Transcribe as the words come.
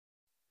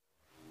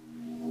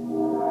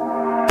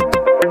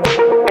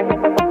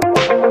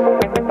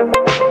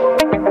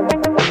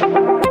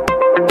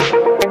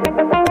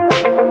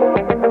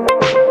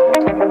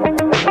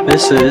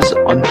This is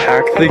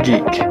Unpack the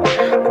Geek,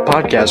 the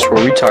podcast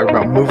where we talk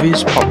about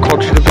movies, pop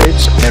culture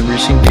debates, and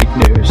recent geek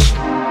news.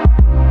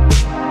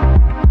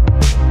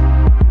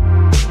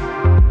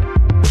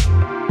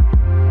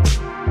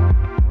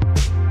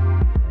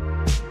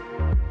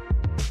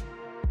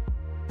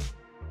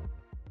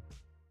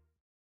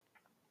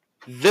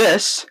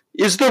 This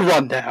is the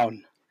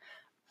rundown.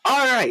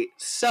 Alright,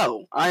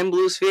 so I'm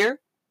Blue Sphere,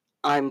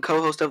 I'm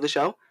co-host of the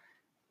show,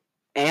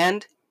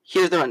 and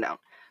here's the rundown.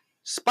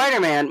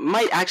 Spider-Man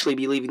might actually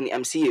be leaving the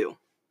MCU.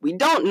 We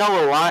don't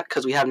know a lot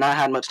because we have not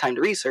had much time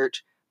to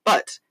research,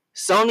 but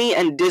Sony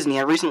and Disney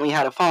have recently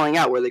had a falling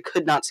out where they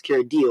could not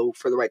secure a deal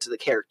for the rights of the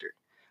character.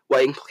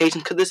 What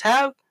implications could this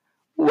have?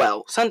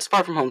 Well, since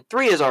Far From Home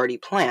 3 is already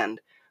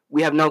planned,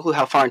 we have no clue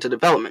how far into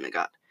development it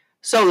got.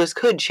 So this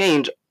could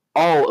change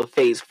all of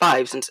Phase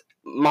 5 since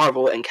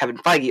Marvel and Kevin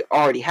Feige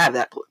already have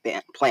that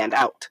planned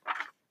out.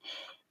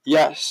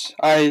 Yes,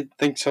 I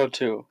think so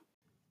too.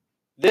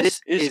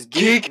 This is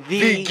Geek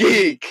the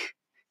Geek.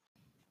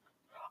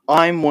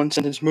 I'm One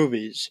Sentence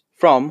Movies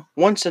from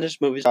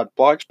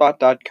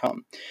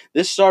onesentencemovies.blogspot.com.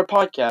 This is our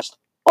podcast,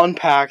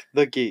 Unpack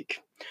the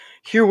Geek.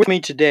 Here with me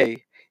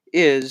today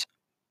is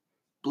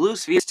Blue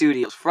Sphere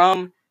Studios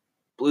from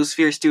Blue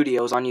Sphere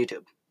Studios on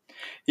YouTube.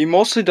 He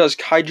mostly does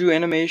kaiju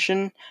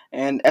animation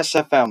and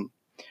SFM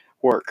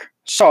work.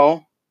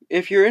 So,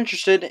 if you're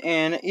interested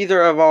in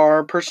either of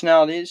our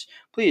personalities,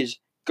 please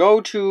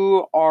go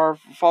to our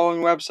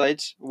following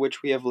websites,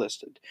 which we have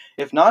listed.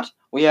 If not,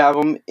 we have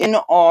them in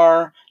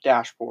our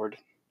dashboard.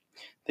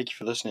 Thank you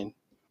for listening.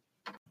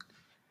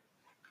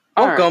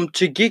 Welcome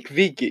to Geek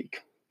v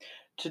Geek.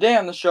 Today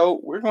on the show,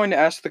 we're going to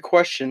ask the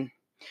question,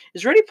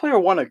 is Ready Player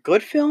One a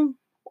good film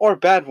or a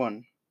bad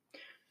one?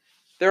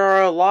 There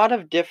are a lot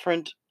of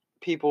different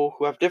people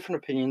who have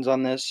different opinions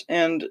on this,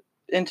 and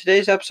in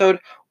today's episode,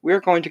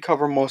 we're going to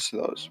cover most of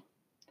those.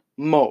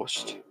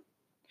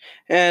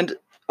 And,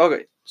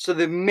 okay, so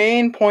the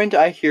main point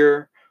I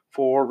hear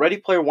for Ready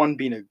Player One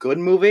being a good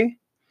movie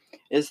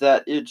is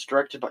that it's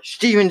directed by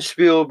Steven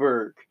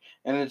Spielberg,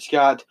 and it's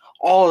got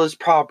all his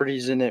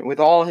properties in it, with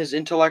all his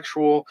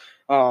intellectual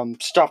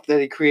stuff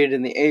that he created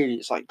in the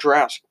 80s, like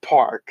Jurassic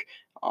Park,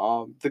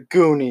 The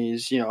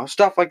Goonies,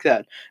 stuff like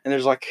that. And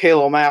there's like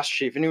Halo Master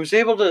Chief, and he was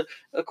able to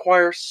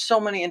acquire so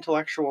many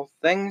intellectual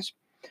things.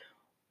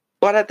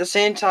 But at the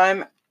same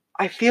time,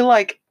 I feel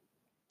like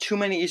too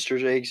many Easter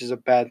eggs is a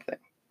bad thing.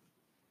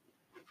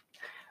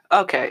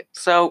 Okay,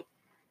 so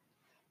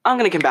I'm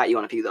going to combat you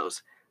on a few of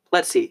those.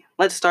 Let's see.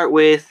 Let's start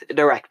with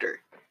director.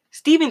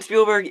 Steven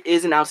Spielberg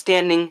is an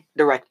outstanding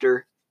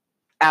director.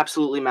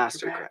 Absolutely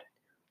master.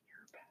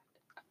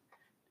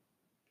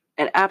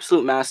 An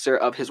absolute master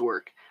of his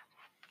work.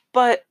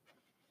 But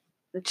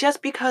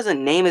just because a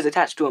name is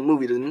attached to a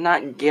movie does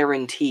not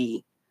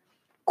guarantee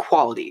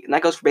quality. And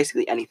that goes for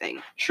basically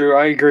anything. True,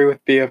 I agree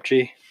with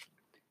BFG.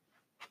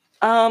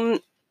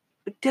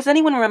 Does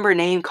anyone remember a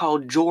name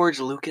called George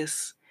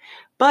Lucas?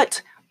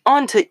 But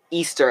on to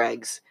Easter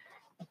eggs.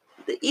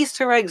 The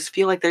Easter eggs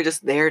feel like they're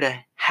just there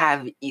to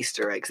have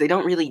Easter eggs. They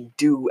don't really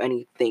do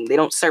anything. They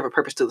don't serve a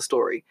purpose to the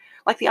story.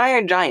 Like the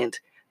Iron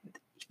Giant,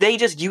 they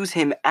just use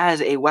him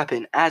as a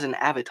weapon, as an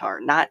avatar,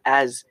 not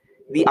as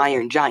the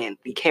Iron Giant,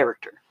 the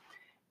character.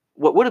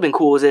 What would have been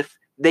cool is if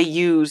they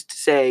used,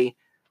 say,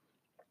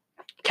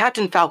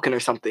 Captain Falcon or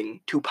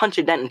something to punch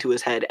a dent into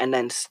his head and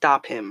then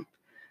stop him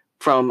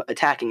from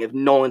attacking if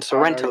Nolan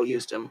Sorrento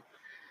used him.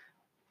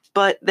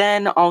 But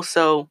then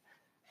also,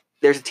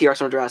 there's a T-Rex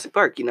from Jurassic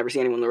Park. You never see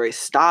anyone in the race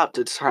stop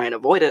to try and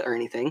avoid it or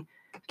anything.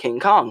 King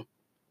Kong.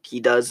 He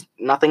does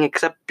nothing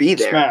except be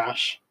there.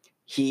 Smash.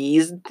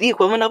 He's the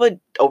equivalent of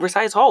an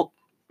oversized Hulk.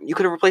 You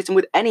could have replaced him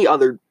with any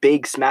other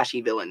big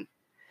smashy villain.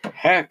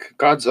 Heck,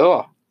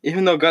 Godzilla.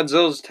 Even though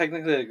Godzilla's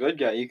technically a good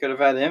guy, you could have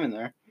had him in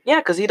there.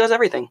 Yeah, because he does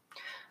everything.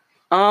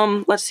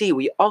 Let's see.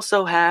 We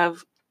also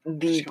have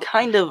the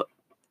kind of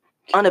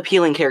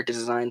unappealing character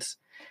designs.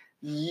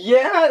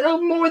 Yeah,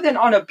 more than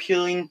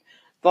unappealing.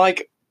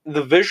 Like,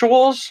 the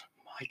visuals,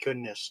 my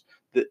goodness.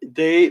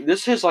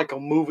 This is like a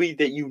movie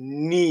that you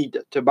need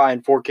to buy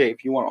in 4K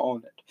if you want to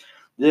own it.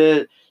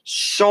 There's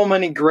so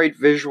many great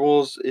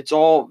visuals. It's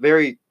all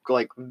very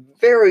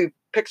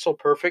pixel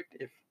perfect,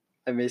 if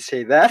I may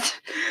say that.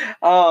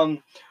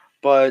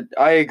 But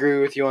I agree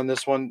with you on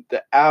this one.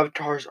 The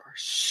avatars are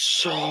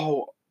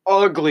so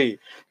ugly.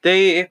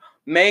 They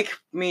make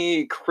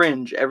me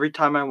cringe every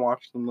time I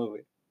watch the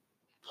movie.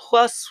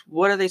 Plus,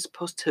 what are they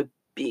supposed to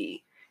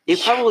be?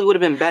 It probably would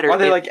have been better. Are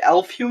they like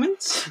elf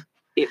humans?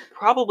 It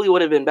probably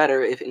would have been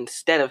better if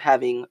instead of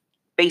having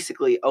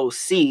basically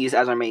OCs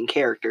as our main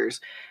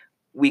characters,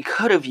 we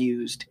could have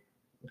used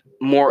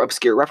more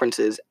obscure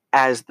references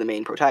as the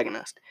main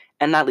protagonist.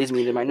 And that leads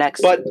me to my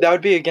next... But that would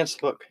be against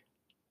the book.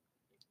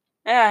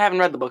 I haven't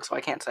read the book, so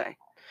I can't say.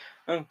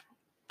 Oh.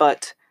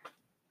 But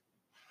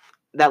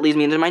that leads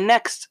me into my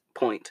next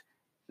point.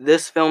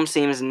 This film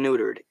seems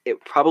neutered.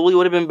 It probably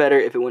would have been better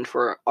if it went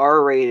for an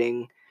R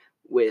rating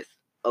with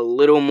a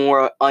little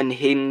more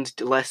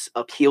unhinged, less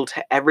appeal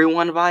to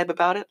everyone vibe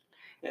about it,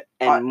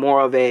 and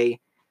more of a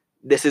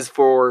this is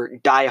for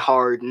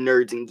die-hard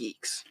nerds and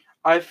geeks.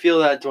 I feel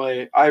that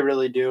way. I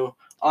really do.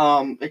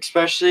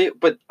 Especially,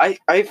 but I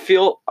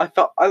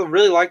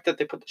really like that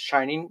they put the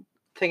Shining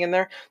thing in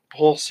there. The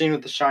whole scene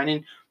with the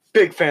Shining,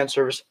 big fan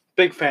service.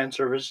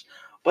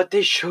 But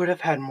they should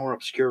have had more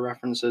obscure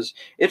references.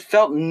 It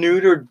felt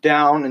neutered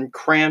down and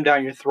crammed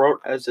down your throat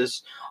as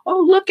this.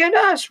 Oh, look at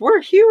us!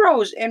 We're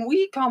heroes, and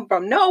we come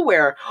from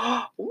nowhere.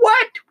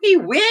 What? We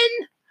win?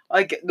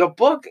 Like, the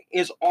book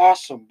is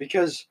awesome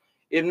because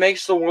it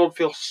makes the world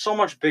feel so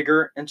much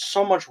bigger and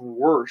so much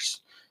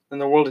worse than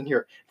the world in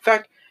here. In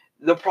fact,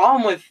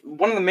 one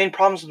of the main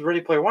problems with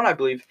Ready Player One, I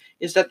believe,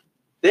 is that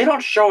they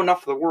don't show enough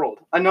of the world.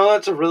 I know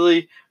that's a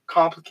really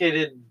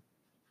complicated,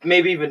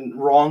 maybe even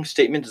wrong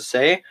statement to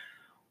say,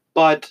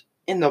 but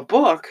in the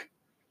book,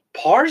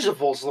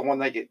 Parsifal's the one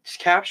that gets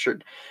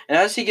captured. And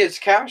as he gets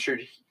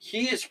captured,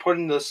 he is put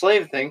into the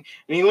slave thing,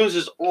 and he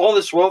loses all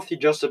this wealth he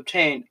just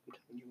obtained.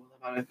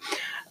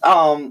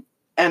 And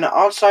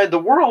outside the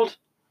world,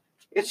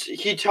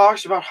 he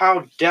talks about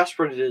how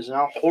desperate it is and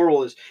how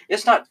horrible it is.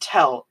 It's not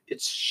tell,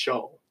 it's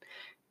show.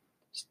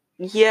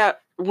 Yeah,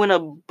 when a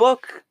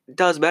book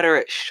does better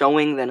at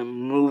showing than a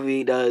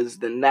movie does,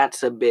 then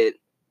that's a bit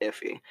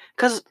iffy.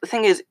 Because the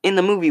thing is, in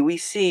the movie, we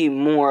see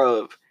more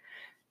of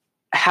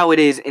how it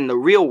is in the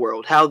real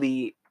world, how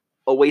the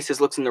Oasis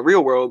looks in the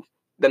real world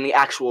than the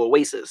actual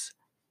Oasis.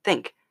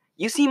 Think,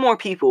 you see more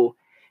people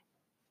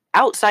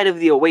outside of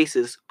the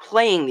Oasis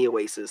playing the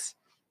Oasis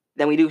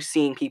than we do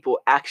seeing people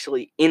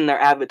actually in their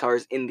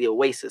avatars in the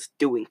Oasis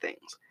doing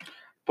things.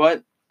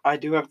 But I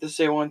do have to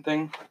say one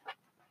thing.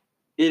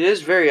 It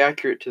is very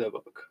accurate to the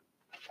book.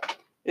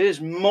 It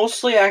is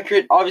mostly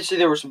accurate. Obviously,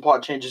 there were some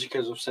plot changes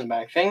because of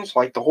cinematic things,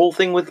 like the whole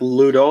thing with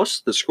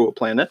Ludos, the school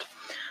planet.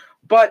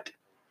 But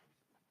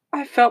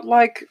I felt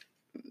like,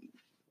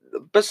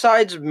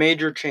 besides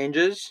major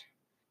changes,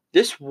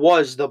 this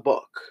was the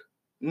book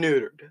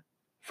neutered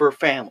for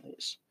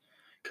families.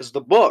 Because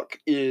the book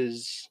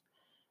is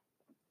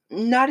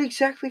not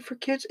exactly for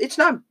kids. It's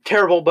not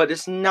terrible, but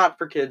it's not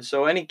for kids.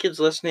 So any kids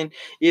listening,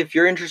 if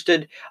you're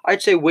interested,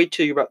 I'd say wait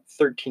till you're about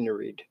 13 to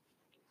read.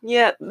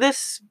 Yeah,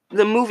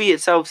 the movie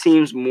itself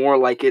seems more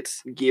like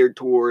it's geared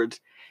towards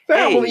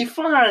family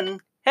fun.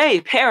 Hey,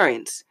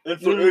 parents.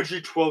 And for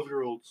edgy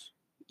 12-year-olds.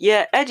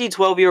 Yeah, edgy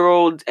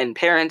 12-year-olds and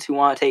parents who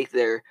want to take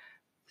their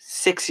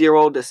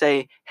 6-year-old to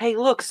say, hey,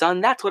 look,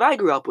 son, that's what I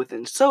grew up with,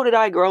 and so did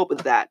I grow up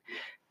with that.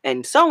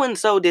 And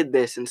so did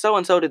this, and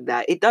so did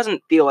that. It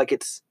doesn't feel like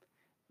it's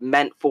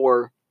meant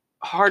for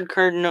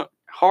hardcore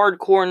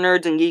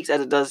nerds and geeks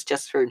as it does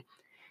just for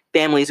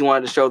families who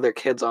wanted to show their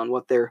kids on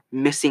what they're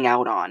missing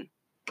out on.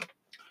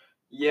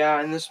 Yeah,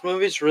 and this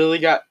movie's really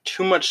got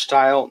too much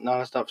style,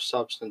 not enough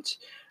substance.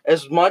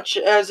 As much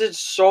as it's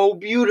so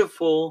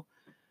beautiful,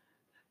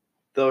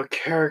 the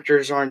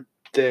characters aren't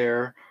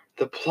there.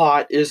 The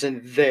plot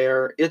isn't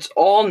there. It's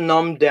all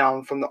numbed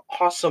down from the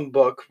awesome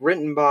book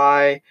written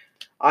by...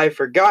 I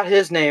forgot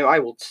his name. I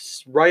will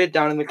write it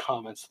down in the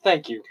comments.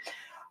 Thank you.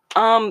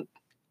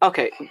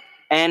 Okay.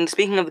 And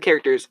speaking of the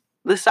characters,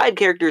 the side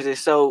characters are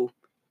so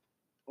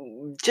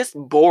just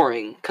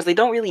boring because they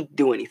don't really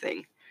do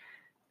anything.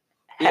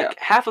 Heck,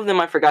 half of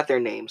them I forgot their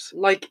names.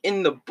 Like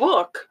in the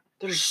book,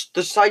 the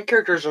side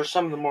characters are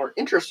some of the more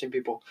interesting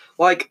people.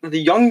 Like the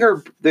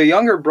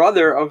younger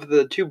brother of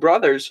the two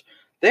brothers,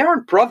 they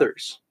aren't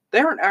brothers. They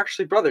aren't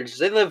actually brothers.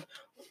 They live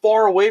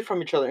far away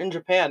from each other in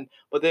Japan,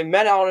 but they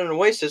met out in an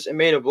oasis and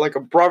made a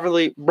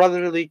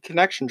brotherly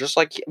connection, just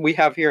like we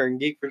have here in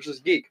Geek versus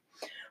Geek.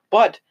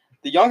 But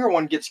the younger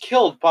one gets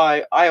killed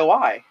by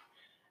IOI,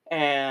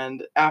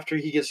 and after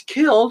he gets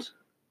killed,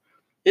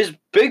 his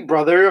big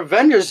brother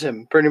avenges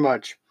him, pretty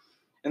much.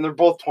 And they're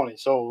both 20,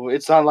 so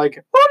it's not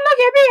like, oh, look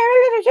at me,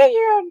 I'm gonna kill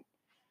you.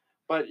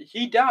 But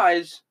he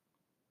dies,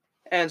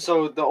 and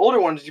so the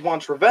older one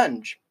wants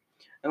revenge.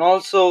 And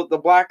also, the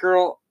black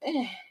girl,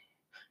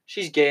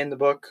 she's gay in the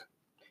book.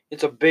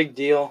 It's a big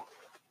deal.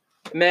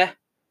 Meh.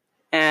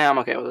 I'm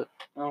okay with it.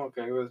 I'm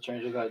okay with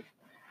changing that.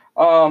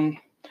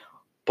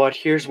 But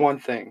here's one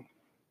thing.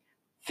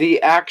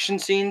 The action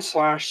scene /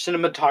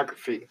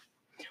 cinematography.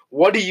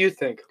 What do you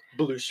think,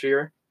 Blue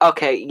Sphere?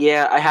 Okay,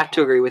 yeah, I have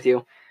to agree with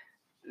you.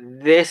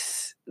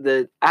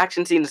 The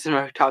action scenes and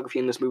cinematography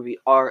in this movie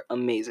are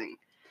amazing.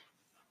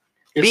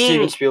 It's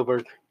Steven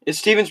Spielberg. It's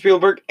Steven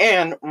Spielberg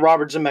and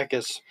Robert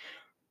Zemeckis.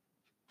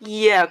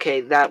 Yeah,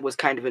 okay, that was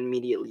kind of an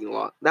immediate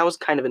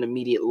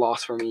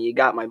loss for me. You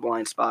got my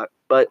blind spot.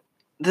 But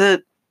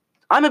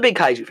I'm a big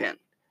kaiju fan.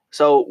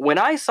 So when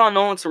I saw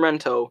Nolan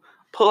Sorrento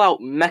pull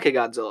out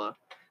Mechagodzilla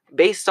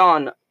based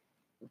on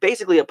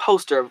basically a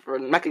poster of a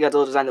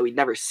Mechagodzilla design that we'd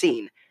never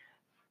seen,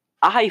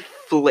 I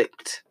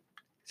flipped.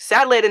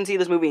 Sadly, I didn't see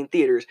this movie in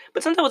theaters,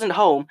 but since I wasn't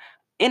home,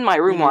 in my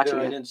room watching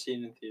it... I didn't see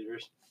it in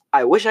theaters.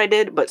 I wish I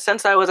did, but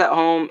since I was at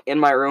home, in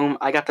my room,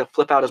 I got to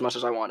flip out as much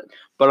as I wanted.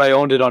 But I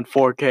owned it on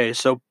 4K,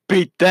 so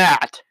beat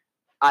that!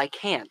 I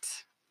can't.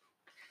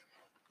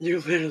 You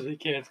literally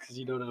can't, because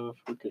you don't have a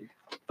 4K.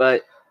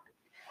 But,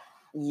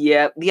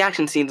 yeah, the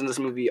action scenes in this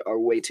movie are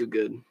way too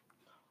good.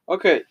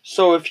 Okay,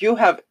 so if you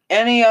have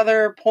any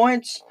other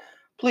points,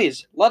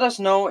 please let us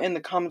know in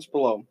the comments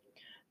below.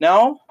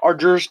 Now, our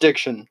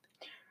jurisdiction.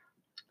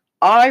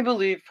 I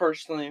believe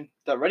personally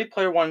that Ready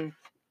Player One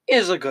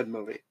is a good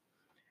movie.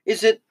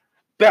 Is it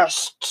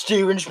best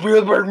Steven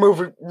Spielberg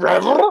movie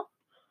ever?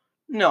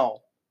 No,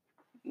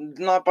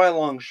 not by a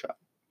long shot.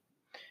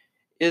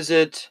 Is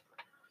it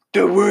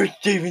the worst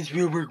Steven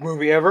Spielberg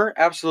movie ever?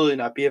 Absolutely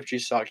not. BFG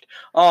sucked.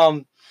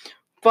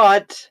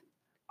 But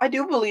I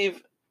do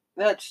believe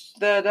that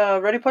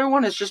Ready Player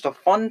One is just a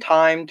fun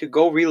time to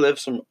go relive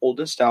some old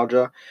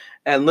nostalgia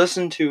and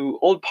listen to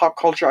old pop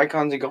culture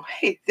icons and go,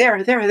 hey,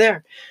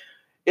 there.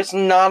 It's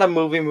not a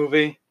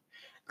movie.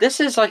 This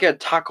is like a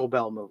Taco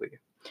Bell movie.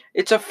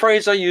 It's a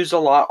phrase I use a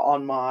lot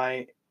on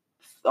my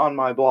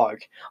blog.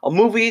 A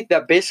movie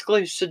that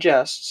basically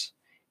suggests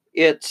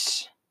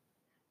it's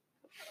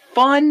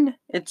fun,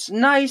 it's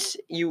nice,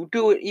 you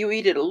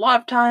eat it a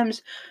lot of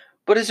times,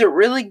 but is it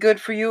really good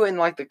for you and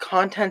like the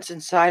contents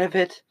inside of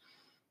it?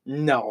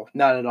 No,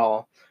 not at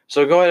all.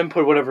 So go ahead and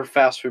put whatever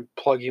fast food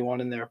plug you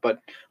want in there, but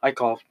I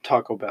call it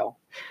Taco Bell.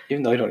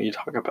 Even though I don't eat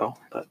Taco Bell,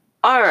 but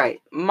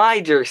Alright, my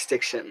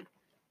jurisdiction.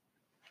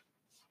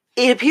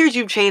 It appears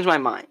you've changed my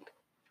mind.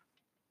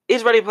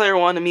 Is Ready Player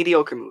One a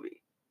mediocre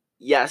movie?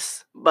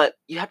 Yes, but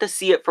you have to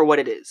see it for what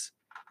it is.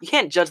 You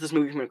can't judge this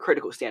movie from a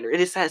critical standard. It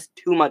just has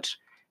too much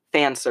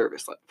fan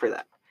service for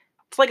that.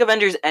 It's like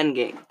Avengers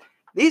Endgame.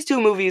 These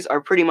two movies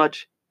are pretty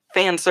much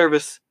fan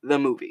service the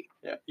movie.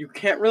 yeah, you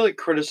can't really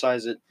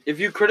criticize it. If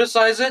you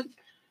criticize it,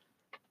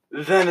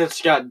 then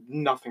it's got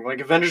nothing. Like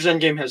Avengers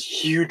Endgame has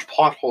huge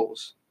plot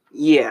holes.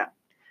 Yeah.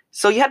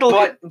 So you have to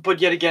look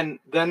But yet again,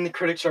 then the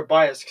critics are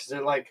biased because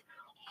they're like,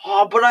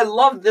 oh, but I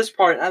love this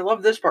part. I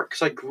love this part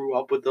because I grew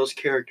up with those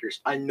characters.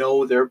 I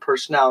know their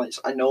personalities.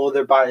 I know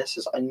their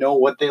biases. I know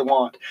what they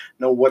want.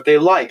 Know what they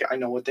like. I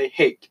know what they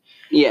hate.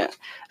 Yeah.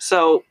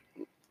 So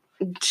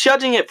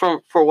judging it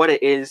for what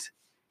it is,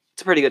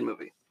 it's a pretty good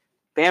movie.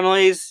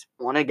 Families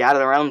want to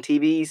gather around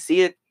TV,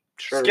 see it.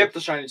 Sure. Skip the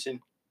shiny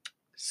scene.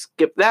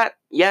 Skip that,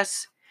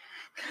 yes.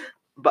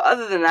 But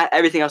other than that,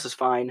 everything else is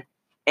fine.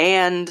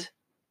 And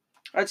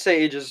I'd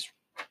say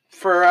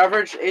for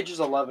average, ages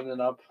 11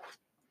 and up.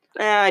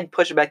 I'd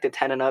push it back to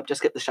 10 and up. Just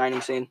skip the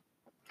shining scene.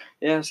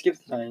 Yeah, skip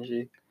the shiny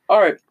scene.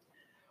 Alright.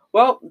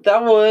 Well,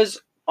 that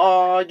was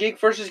Geek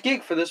versus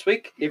Geek for this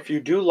week. If you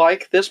do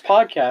like this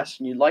podcast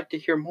and you'd like to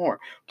hear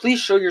more, please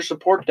show your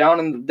support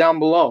down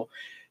below.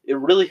 It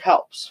really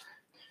helps.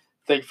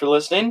 Thank you for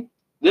listening.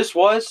 This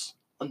was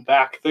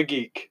Unpack the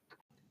Geek.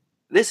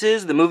 This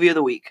is the movie of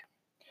the week.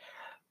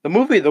 The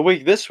movie of the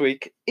week this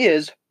week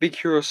is Big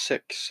Hero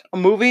 6. A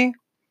movie,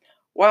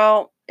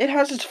 well, it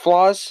has its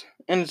flaws,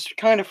 and it's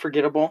kind of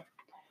forgettable.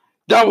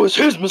 That was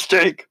his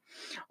mistake!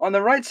 I'm on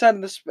the right side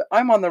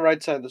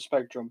of the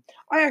spectrum.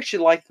 I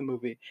actually like the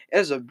movie. It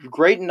has a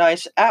great,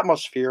 nice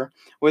atmosphere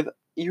with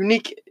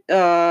unique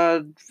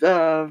visuals.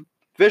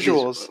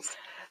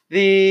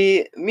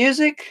 The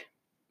music,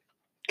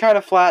 kind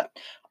of flat.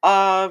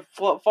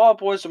 Fall Out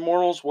Boy's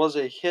Immortals was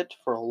a hit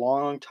for a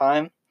long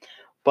time,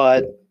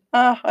 but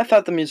I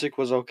thought the music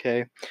was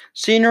okay.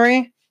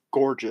 Scenery,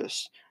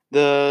 gorgeous.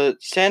 The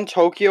San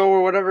Tokyo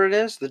or whatever it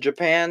is, the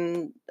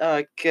Japan,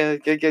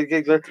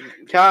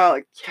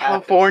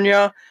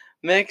 California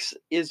mix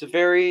is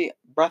very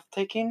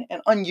breathtaking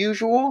and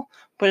unusual,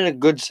 but in a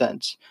good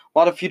sense. A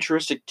lot of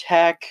futuristic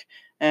tech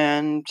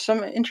and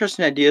some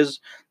interesting ideas.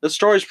 The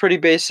story's pretty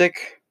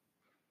basic.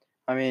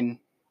 I mean,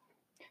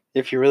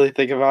 if you really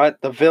think about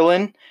it, the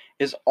villain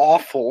is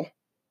awful.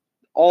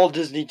 All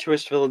Disney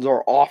twist villains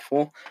are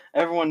awful.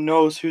 Everyone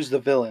knows who's the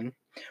villain.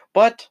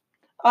 But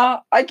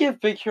I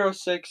give Big Hero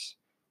 6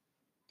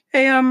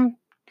 a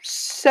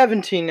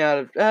 16 out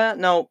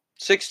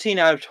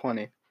of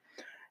 20.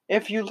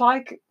 If you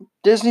like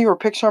Disney or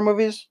Pixar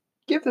movies,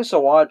 give this a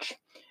watch.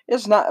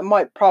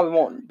 It probably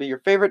won't be your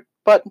favorite,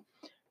 but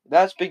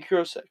that's Big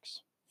Hero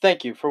 6.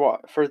 Thank you for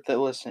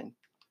listening.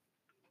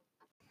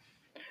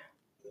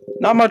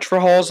 Not much for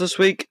hauls this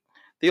week.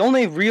 The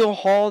only real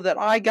haul that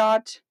I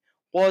got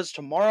was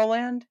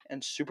Tomorrowland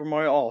and Super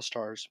Mario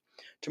All-Stars.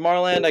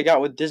 Tomorrowland I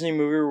got with Disney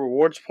Movie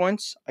Rewards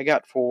points. I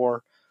got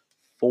for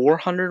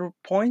 400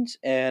 points,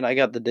 and I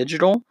got the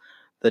digital,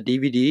 the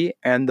DVD,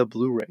 and the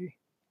Blu-ray.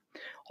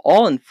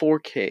 All in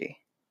 4K.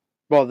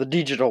 Well, the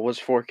digital was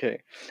 4K.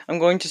 I'm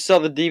going to sell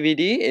the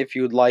DVD if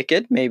you'd like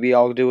it. Maybe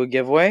I'll do a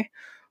giveaway.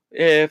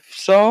 If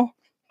so,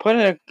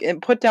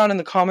 put down in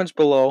the comments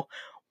below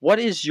what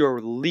is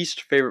your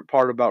least favorite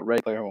part about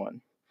Ready Player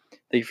One.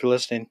 Thank you for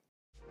listening.